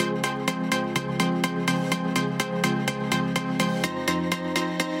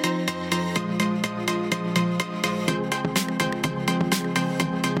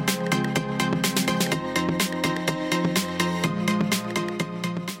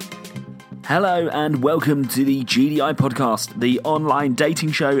Hello and welcome to the GDI Podcast, the online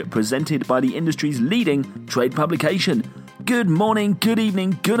dating show presented by the industry's leading trade publication. Good morning, good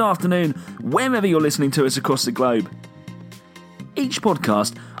evening, good afternoon, wherever you're listening to us across the globe. Each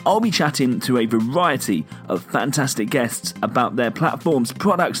podcast, I'll be chatting to a variety of fantastic guests about their platforms,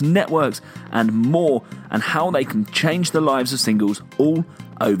 products, networks, and more, and how they can change the lives of singles all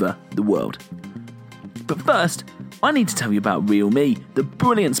over the world. But first, I need to tell you about RealMe, the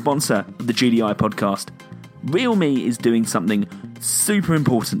brilliant sponsor of the GDI podcast. RealMe is doing something super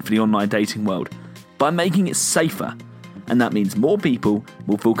important for the online dating world by making it safer, and that means more people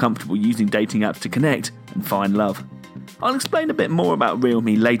will feel comfortable using dating apps to connect and find love. I'll explain a bit more about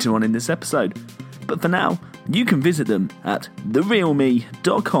RealMe later on in this episode, but for now, you can visit them at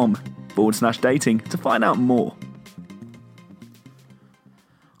therealme.com/dating to find out more.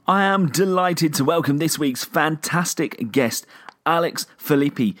 I am delighted to welcome this week's fantastic guest, Alex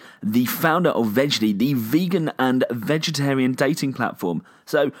Felipelli, the founder of Veggly, the vegan and vegetarian dating platform.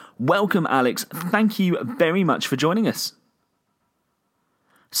 So, welcome, Alex. Thank you very much for joining us.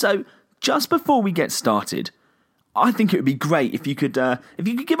 So, just before we get started, I think it would be great if you could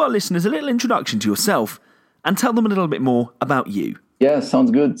give our listeners a little introduction to yourself and tell them a little bit more about you. Yeah,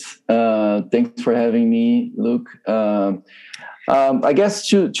 sounds good. Thanks for having me, Luke. I guess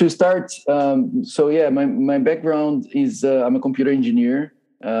to start, my background is I'm a computer engineer,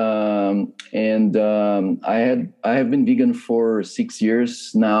 and I have been vegan for 6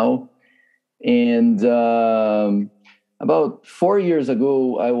 years now, and about 4 years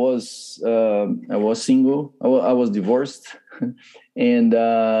ago I was single. I was divorced, and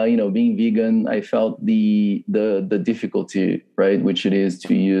being vegan, I felt the difficulty, right, which it is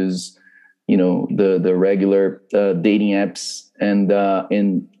to use the regular dating apps and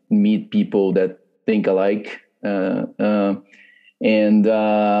meet people that think alike, and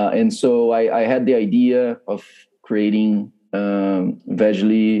so I had the idea of creating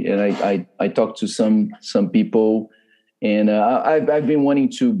Veggly, and I talked to some people, and I've been wanting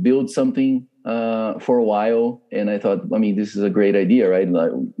to build something for a while, and I thought, this is a great idea, right?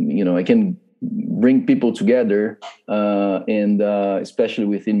 Like, I can bring people together, and especially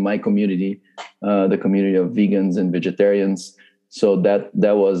within my community, the community of vegans and vegetarians. So that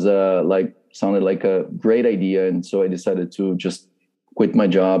was sounded like a great idea, and so I decided to just quit my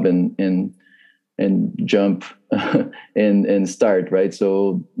job and jump and start, right?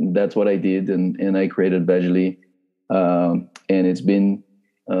 So that's what I did, and I created Veggly, and it's been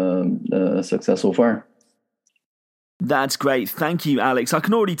success so far. That's great. Thank you, Alex. I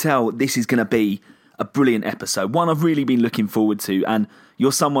can already tell this is going to be a brilliant episode, one I've really been looking forward to, and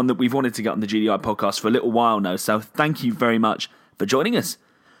you're someone that we've wanted to get on the GDI podcast for a little while now, so thank you very much for joining us.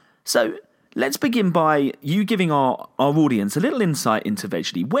 So let's begin by you giving our audience a little insight into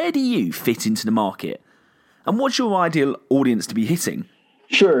Veggly. Where do you fit into the market, and what's your ideal audience to be hitting?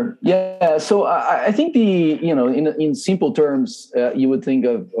 Sure. Yeah. So I think in simple terms, you would think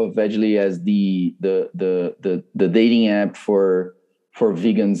of Veggly as the dating app for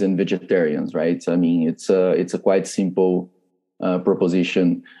vegans and vegetarians, right? I mean, it's a quite simple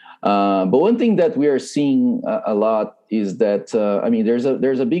proposition. But one thing that we are seeing a lot is that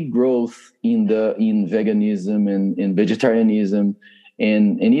there's a big growth in veganism and vegetarianism.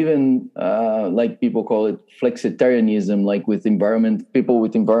 And even like people call it flexitarianism, like people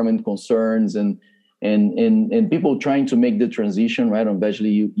with environment concerns and people trying to make the transition, right? On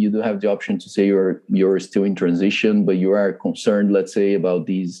Veggly, you do have the option to say you're still in transition, but you are concerned, let's say, about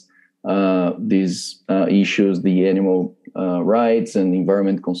these issues, the animal rights and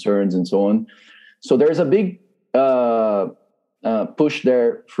environment concerns and so on. So there's a big push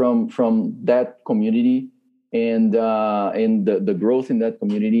there from that community. And the growth in that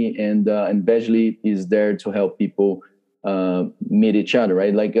community, and Veggly is there to help people meet each other,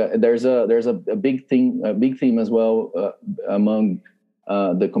 right? Like there's a big theme as well among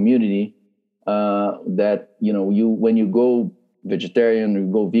the community that when you go vegetarian, you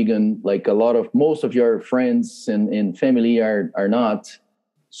go vegan, like most of your friends and family are not.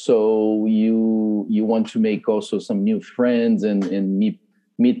 So you want to make also some new friends and meet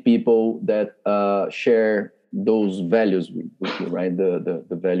people that share those values with you, right? The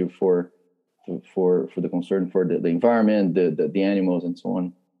value for the concern for the environment, the animals, and so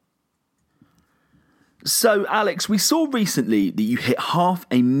on. So, Alex, we saw recently that you hit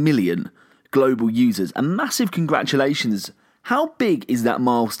 500,000 global users, and massive congratulations. How big is that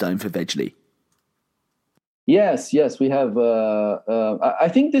milestone for Veggly? Yes, we have. I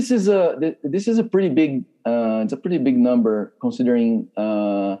think this is a pretty big. It's a pretty big number considering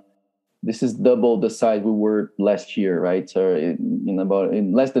this is double the size we were last year, right? So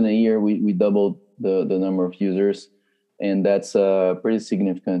in less than a year, we doubled the number of users, and that's pretty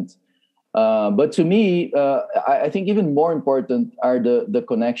significant. But to me, I think even more important are the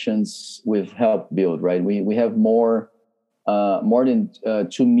connections we've helped build, right? We have more than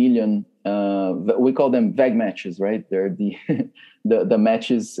 2 million. We call them Veg matches, right? They're the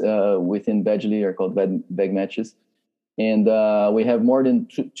matches within Veggly are called Veg matches, and we have more than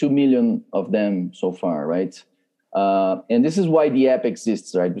 2 million of them so far, right? And this is why the app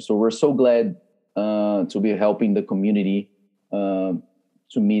exists, right? So we're so glad to be helping the community to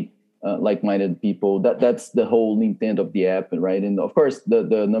meet like-minded people. That's the whole intent of the app, right? And of course,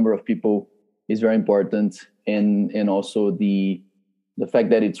 the number of people is very important, and also the fact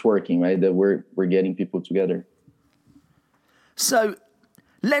that it's working, right? That we're getting people together. So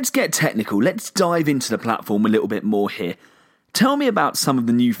let's get technical. Let's dive into the platform a little bit more here. Tell me about some of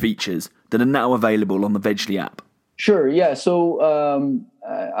the new features that are now available on the Veggly app. Sure. Yeah. So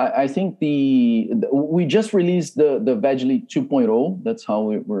I think we just released the Veggly 2.0. That's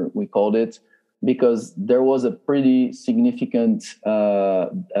how we called it, because there was a pretty significant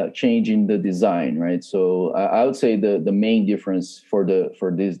change in the design, right? So I would say the main difference for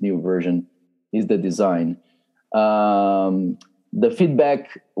this new version is the design. The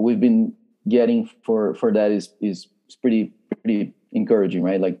feedback we've been getting for that is pretty encouraging,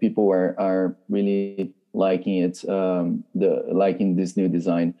 right? Like people are really liking it, liking this new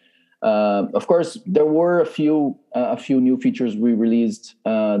design. Of course, there were a few new features we released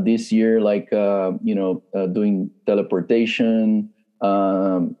this year, like doing teleportation,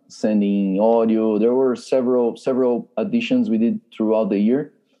 sending audio. There were several additions we did throughout the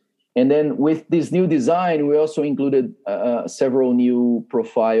year. And then with this new design, we also included several new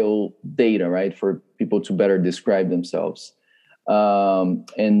profile data, right, for people to better describe themselves, and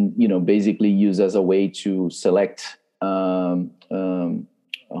basically use as a way to select who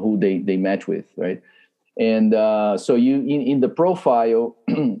they match with, right? And so you in the profile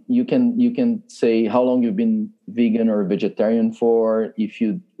you can say how long you've been vegan or vegetarian for, if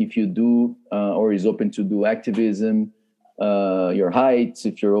you do or is open to do activism, your height,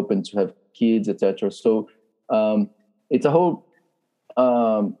 if you're open to have kids, etc. So it's a whole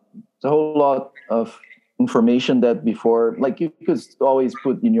lot of information that before, like, you could always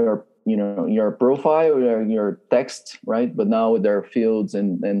put in your profile or your text, right? But now there are fields,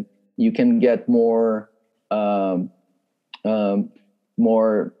 and you can get more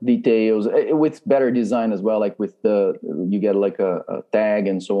details with better design as well. Like you get like a tag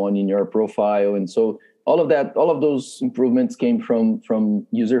and so on in your profile, and so all of those improvements came from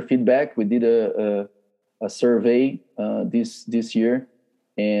user feedback. We did a survey this year,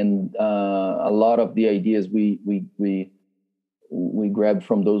 and a lot of the ideas we grabbed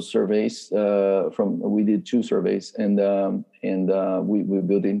from those surveys. We did 2 surveys, and we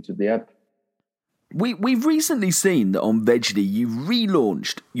built it into the app. We've recently seen that on Veggly you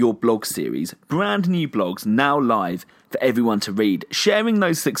relaunched your blog series, brand new blogs now live for everyone to read, sharing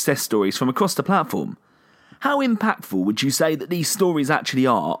those success stories from across the platform. How impactful would you say that these stories actually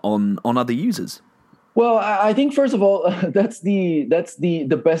are on other users? Well, I think first of all, that's the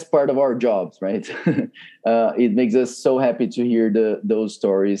best part of our jobs, right? It makes us so happy to hear those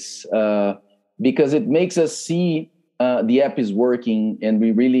stories, because it makes us see the app is working, and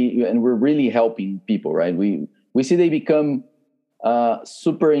we're really helping people, right? We see they become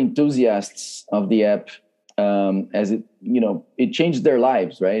super enthusiasts of the app, as it changed their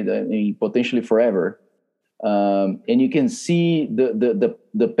lives, right? I mean, potentially forever. And you can see the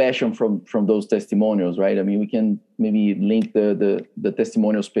passion from those testimonials, right? I mean, we can maybe link the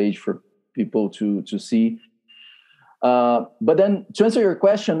testimonials page for people to see. But then to answer your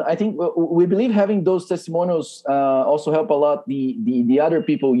question, I think we believe having those testimonials also help a lot the other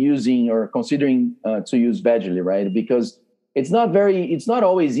people using or considering to use Veggly, right? Because it's not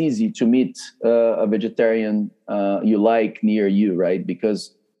always easy to meet a vegetarian you like near you, right?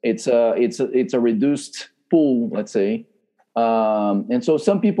 Because it's a reduced pool, let's say, and so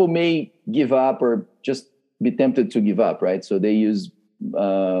some people may give up or just be tempted to give up, right? So they use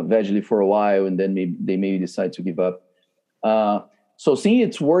Veggly for a while, and then they may decide to give up. So seeing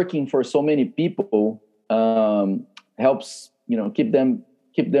it's working for so many people helps keep the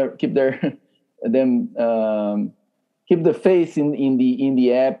faith in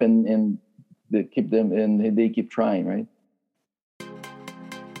the app, and they keep trying, right?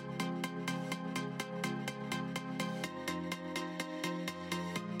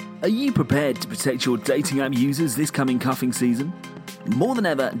 Are you prepared to protect your dating app users this coming cuffing season? More than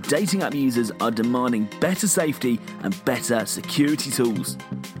ever, dating app users are demanding better safety and better security tools.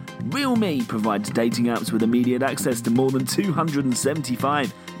 RealMe provides dating apps with immediate access to more than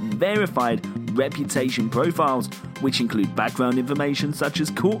 275 verified reputation profiles, which include background information such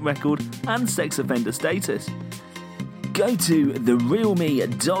as court record and sex offender status. Go to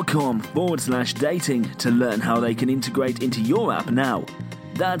therealme.com/dating to learn how they can integrate into your app now.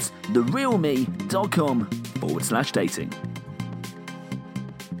 That's therealme.com/dating.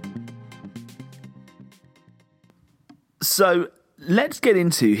 So let's get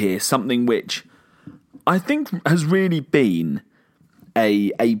into here something which I think has really been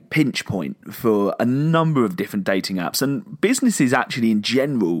a pinch point for a number of different dating apps and businesses actually in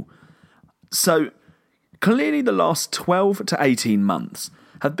general. So clearly the last 12 to 18 months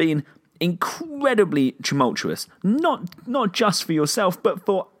have been incredibly tumultuous, not just for yourself, but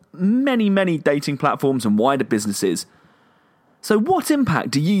for many, many dating platforms and wider businesses. So what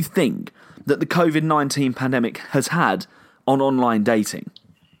impact do you think that the COVID-19 pandemic has had on online dating?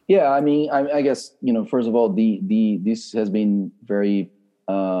 Yeah, I mean, I guess, first of all, this has been very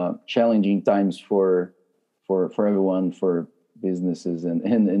challenging times for everyone, for businesses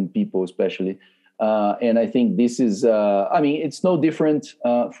and people especially. And I think this is, it's no different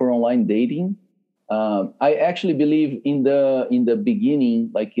for online dating. I actually believe in the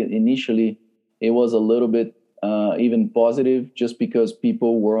beginning, like initially, it was a little bit even positive, just because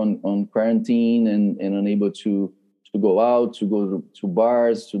people were on quarantine and unable to go out, to go to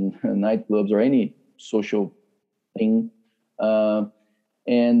bars, to nightclubs, or any social thing. So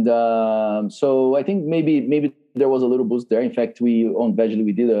I think maybe there was a little boost there. In fact, we on Veggly,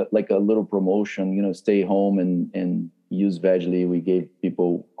 we did a little promotion, stay home and use Veggly. We gave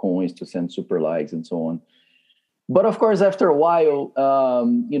people coins to send super likes and so on. But of course, after a while,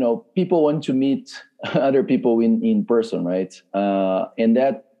 people want to meet other people in person, right? And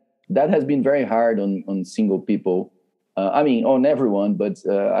that has been very hard on single people. On everyone, but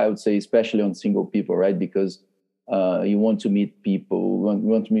I would say especially on single people, right? Because you want to meet people, you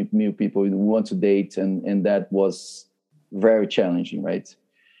want to meet new people, you want to date, and that was very challenging, right?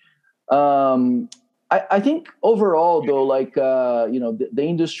 I think overall, though, the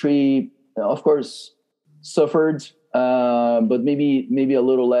industry, of course, suffered, but maybe a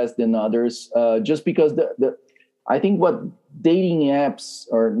little less than others, just because I think what dating apps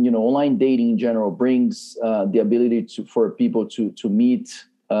or online dating in general brings the ability for people to meet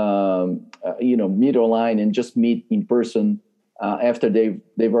meet online and just meet in person after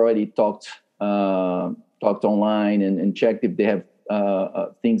they've already talked online and checked if they have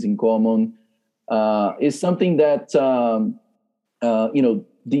things in common, is something that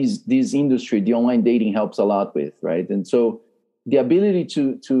this industry, the online dating, helps a lot with, right? And so the ability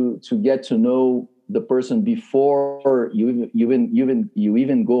to get to know the person before you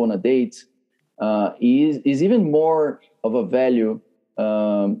even go on a date is even more of a value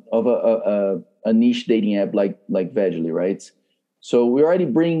of a niche dating app like Veggly, right? So we already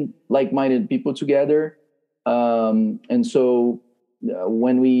bring like-minded people together, and so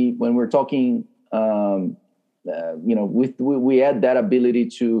when we're talking, we add that ability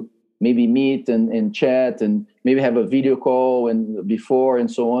to maybe meet and chat and maybe have a video call and before and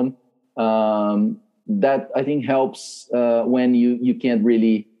so on. That I think helps when you can't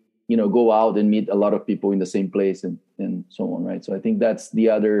really go out and meet a lot of people in the same place and so on, right? So I think that's the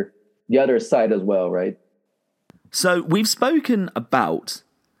other side as well, right? So we've spoken about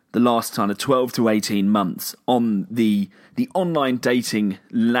the last kind of 12 to 18 months on the online dating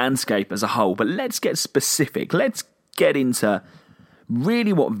landscape as a whole, but let's get specific. Let's get into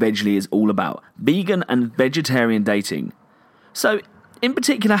really what Veggly is all about: vegan and vegetarian dating. So in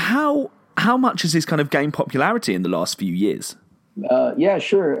particular, how much has this kind of gained popularity in the last few years? Yeah,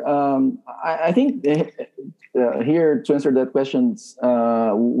 sure. I think here, to answer that question,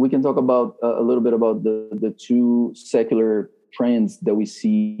 we can talk about a little bit about the two secular trends that we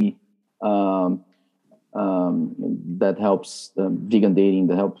see that helps vegan dating,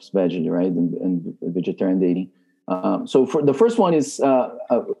 that helps Veggly, right, and vegetarian dating. So for the first one is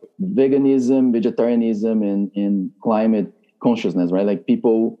veganism, vegetarianism, and climate consciousness, right? Like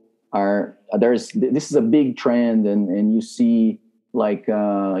people this is a big trend, and you see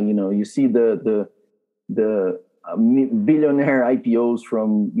you see the billionaire IPOs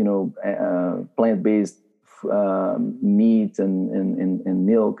from plant-based meat and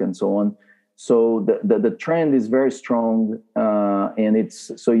milk and so on. So the trend is very strong, and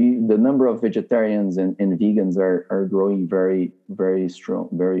the number of vegetarians and vegans are growing very, very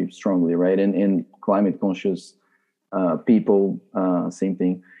strongly, right? And climate conscious people, same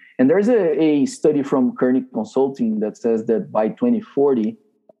thing. And there's a study from Kearney Consulting that says that by 2040,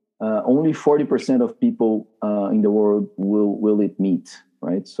 only 40% of people in the world will eat meat.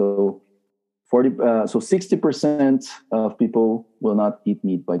 right? So 60% of people will not eat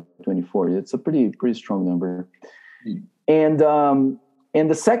meat by 2040. It's a pretty strong number. And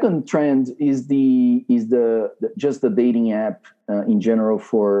the second trend is the just the dating app in general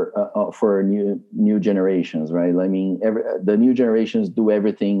for new generations, right? I mean, the new generations do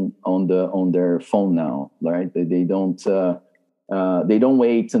everything on their phone now, right? They don't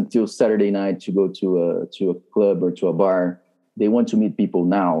wait until Saturday night to go to a club or to a bar. They want to meet people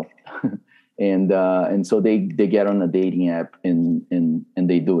now. And so they get on a dating app and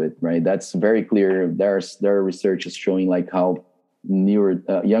they do it, right? That's very clear. There are researches showing like how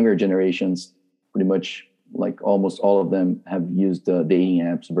younger generations, pretty much like almost all of them, have used dating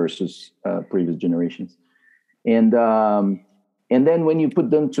apps versus previous generations. And then when you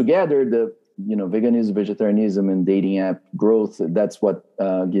put them together, veganism, vegetarianism, and dating app growth, that's what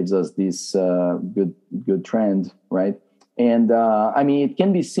gives us this good trend, right? And I mean, it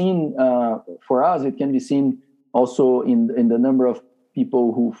can be seen for us. It can be seen also in the number of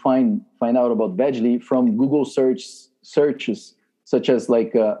people who find out about Veggly from Google searches, such as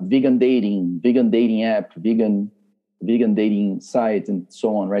like vegan dating app, vegan dating site, and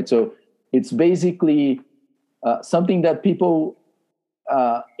so on, right? So it's basically something that people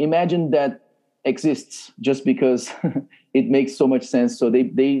imagine that exists just because it makes so much sense. So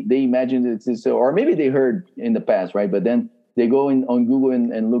they imagine it exists, or maybe they heard in the past, right? But then they go on Google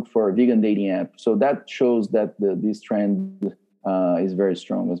and look for a vegan dating app. So that shows that this trend is very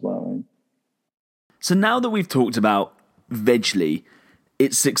strong as well, right? So now that we've talked about Veggly,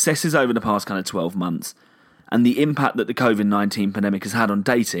 its successes over the past kind of 12 months, and the impact that the COVID-19 pandemic has had on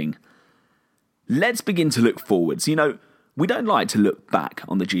dating, let's begin to look forwards. You know, we don't like to look back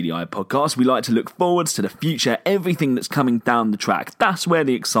on the GDI podcast. We like to look forwards to the future, everything that's coming down the track. That's where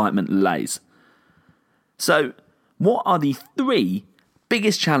the excitement lays. So, what are the 3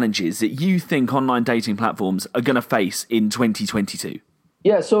 biggest challenges that you think online dating platforms are going to face in 2022?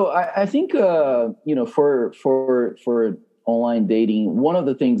 Yeah, so I think for online dating, one of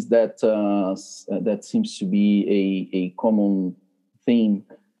the things that seems to be a common theme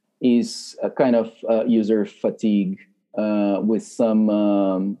is a kind of user fatigue with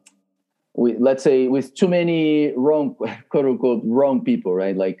some, let's say, with too many wrong, quote unquote, wrong people,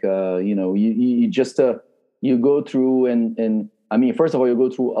 right? Like you just you go through and I mean, first of all, you go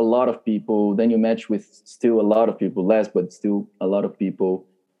through a lot of people, then you match with still a lot of people, less, but still a lot of people.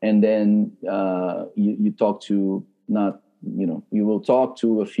 And then you talk to you will talk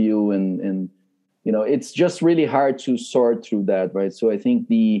to a few and it's just really hard to sort through that, right? So I think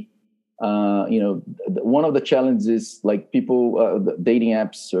one of the challenges is like people, dating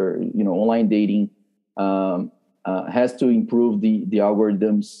apps or, online dating has to improve the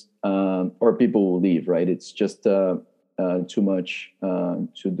algorithms or people will leave, right? It's just too much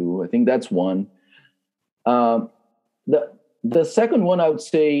to do. I think that's one. The second one, I would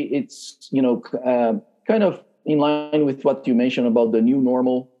say it's, kind of in line with what you mentioned about the new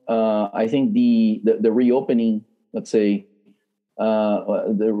normal. I think the reopening, let's say,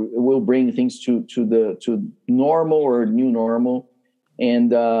 will bring things to normal or new normal.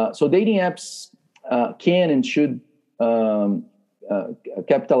 And so dating apps can and should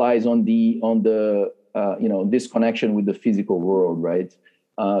capitalize on the disconnection with the physical world, right?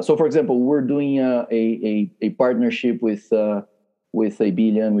 So, for example, we're doing a partnership with a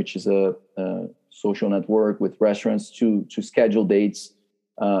Billion, which is a social network with restaurants to schedule dates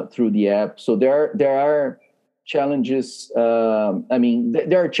through the app. So there are challenges.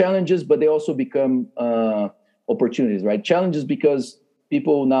 There are challenges, but they also become opportunities, right? Challenges because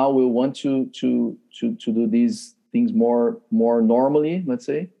people now will want to do these things more normally, let's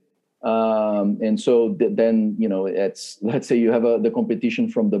say. And so then, it's, let's say you have the competition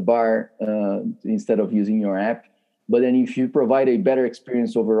from the bar instead of using your app. But then if you provide a better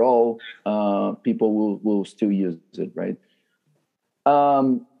experience overall, people will still use it, right?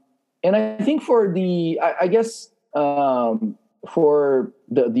 And I think for for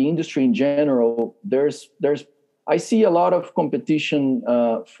the industry in general, I see a lot of competition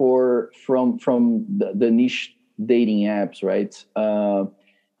from the niche dating apps, right?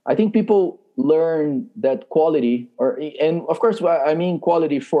 I think people learn that quality, and of course, I mean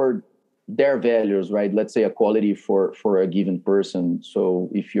quality for their values, right? Let's say a quality for a given person. So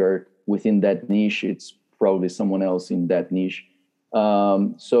if you're within that niche, it's probably someone else in that niche.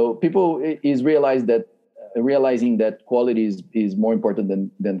 So people is realizing that quality is more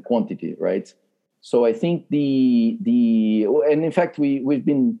important than quantity, right? So I think and in fact we've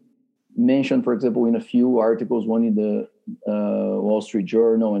been mentioned, for example, in a few articles, one in the Wall Street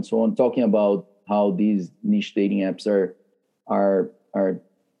Journal and so on, talking about how these niche dating apps are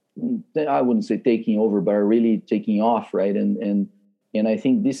I wouldn't say taking over, but are really taking off, right? And I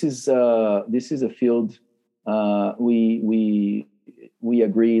think this is a field we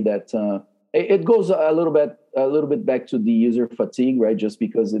agree that it goes a little bit back to the user fatigue, right? Just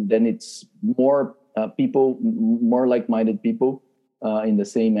because then it's more people, more like-minded people in the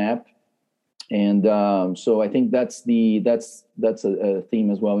same app, and so I think that's a theme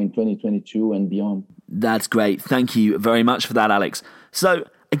as well in 2022 and beyond. That's great. Thank you very much for that, Alex. So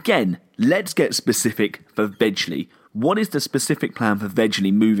again, let's get specific for Veggly. What is the specific plan for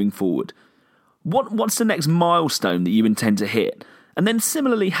Veggly moving forward? What's the next milestone that you intend to hit? And then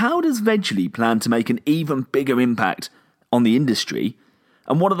similarly, how does Veggly plan to make an even bigger impact on the industry?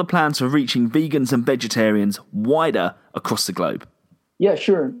 And what are the plans for reaching vegans and vegetarians wider across the globe? Yeah,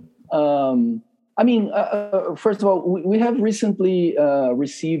 sure. First of all, we have recently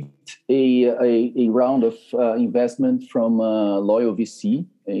received a round of investment from Loyal VC,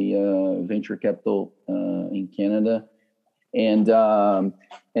 a venture capital in Canada, and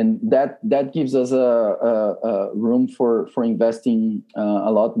that gives us a room for investing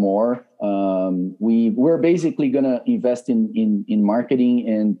a lot more. We're basically going to invest in marketing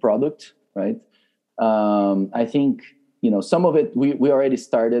and product, right? I think some of it we already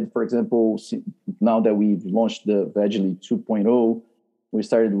started. For example, now that we've launched the Veggly 2.0, we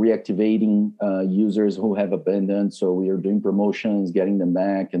started reactivating users who have abandoned. So we are doing promotions, getting them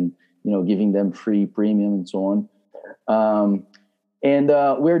back, and giving them free premium and so on. And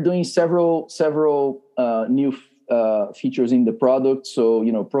we're doing several new features in the product. So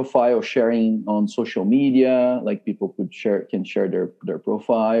profile sharing on social media, like people can share their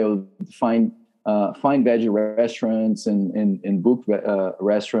profile, find veggie restaurants and book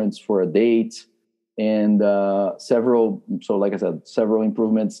restaurants for a date, and several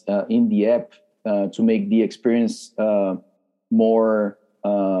improvements in the app to make the experience more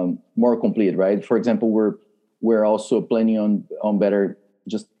complete, right? For example, we're also planning on better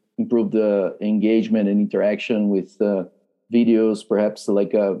just improve the engagement and interaction with videos, perhaps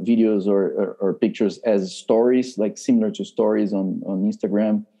like videos or pictures as stories, like similar to stories on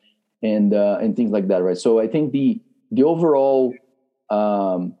Instagram. And things like that, right? So I think the overall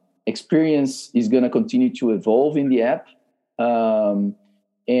experience is going to continue to evolve in the app, and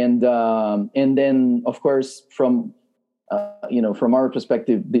then of course from our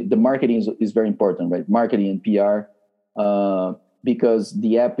perspective, the marketing is very important, right? Marketing and PR, because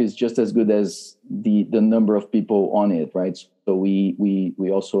the app is just as good as the number of people on it, right? So we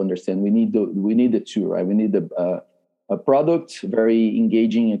also understand we need the two, right? We need a product, very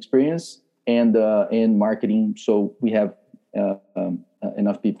engaging experience, and marketing, so we have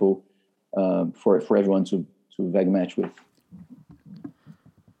enough people for everyone to veg match with.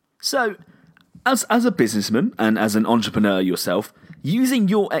 So, as a businessman and as an entrepreneur yourself, using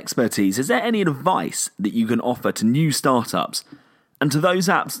your expertise, is there any advice that you can offer to new startups and to those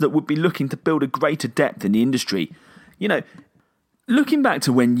apps that would be looking to build a greater depth in the industry? Looking back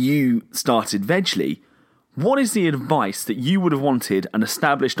to when you started Veggly, what is the advice that you would have wanted an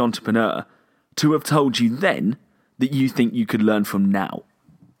established entrepreneur to have told you then that you think you could learn from now?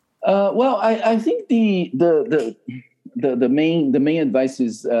 Well, I think the main advice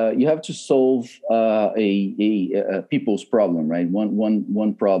is you have to solve a people's problem, right?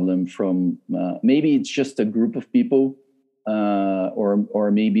 One problem from maybe it's just a group of people, or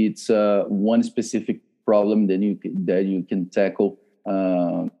maybe it's one specific problem that you can tackle.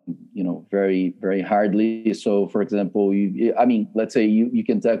 Very, very hardly. So, for example, let's say you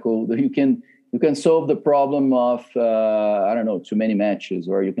can solve the problem of too many matches,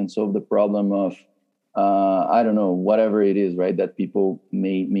 or you can solve the problem of whatever it is, right? That people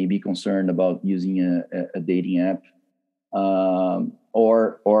may be concerned about using a dating app, or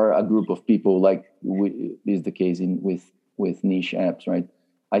a group of people, like is the case with niche apps, right?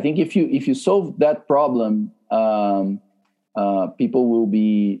 I think if you solve that problem, people will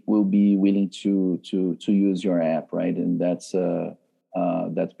be willing to use your app, right? And that's been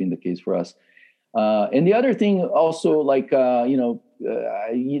the case for us. And the other thing also,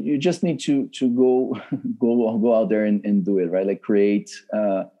 you just need to go out there and do it, right? Like create.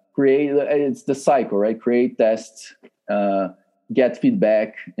 It's the cycle, right? Create, test, get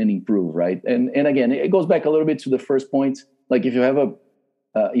feedback, and improve, right? And again, it goes back a little bit to the first point. Like if you have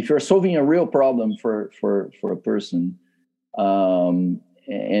if you're solving a real problem for a person,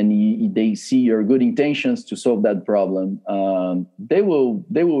 and they see your good intentions to solve that problem, they will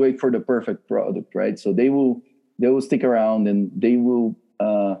wait for the perfect product, right? So they will stick around, and they will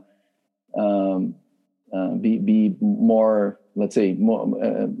be more, let's say,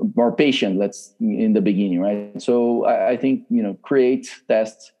 more patient. In the beginning, right? So I think create,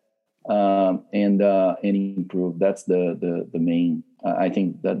 test, and improve. That's the main. I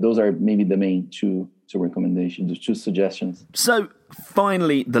think that those are maybe the main two recommendations, two suggestions. So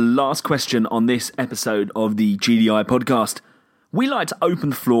finally, the last question on this episode of the GDI podcast. We like to open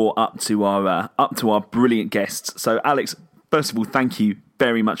the floor up to our brilliant guests. So Alex, first of all, thank you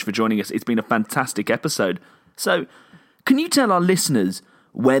very much for joining us. It's been a fantastic episode. So can you tell our listeners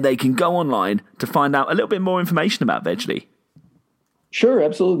where they can go online to find out a little bit more information about Veggly? Sure,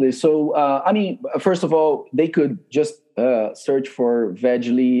 absolutely. So, first of all, they could just search for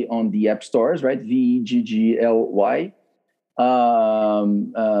Veggly on the app stores, right? Veggly.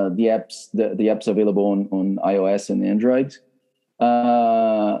 The app's available on iOS and Android.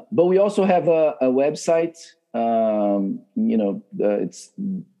 But we also have a website. It's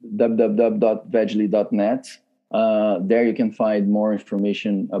www.veggly.net. There you can find more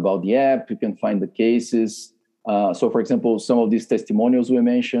information about the app. You can find the cases. So, for example, some of these testimonials we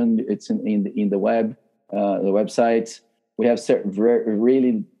mentioned, it's in the website. We have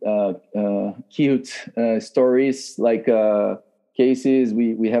really cute stories, like cases.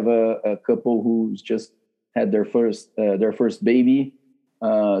 We have a couple who's just had their first baby.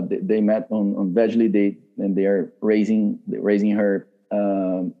 They met on Veggly. They are raising her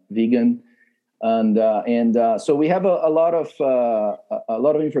vegan. And so we have a lot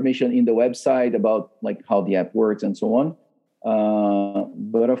of information in the website about like how the app works and so on.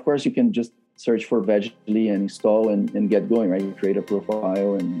 But of course, you can just search for Veggly and install and get going, right? You create a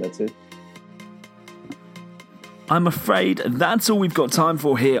profile and that's it. I'm afraid that's all we've got time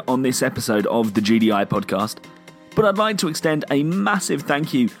for here on this episode of the GDI podcast. But I'd like to extend a massive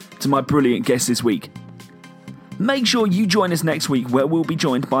thank you to my brilliant guests this week. Make sure you join us next week, where we'll be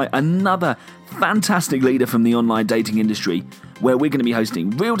joined by another fantastic leader from the online dating industry, where we're going to be hosting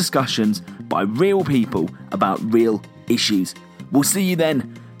real discussions by real people about real issues. We'll see you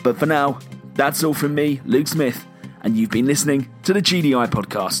then. But for now, that's all from me, Luke Smith, and you've been listening to the GDI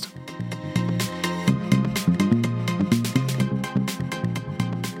podcast.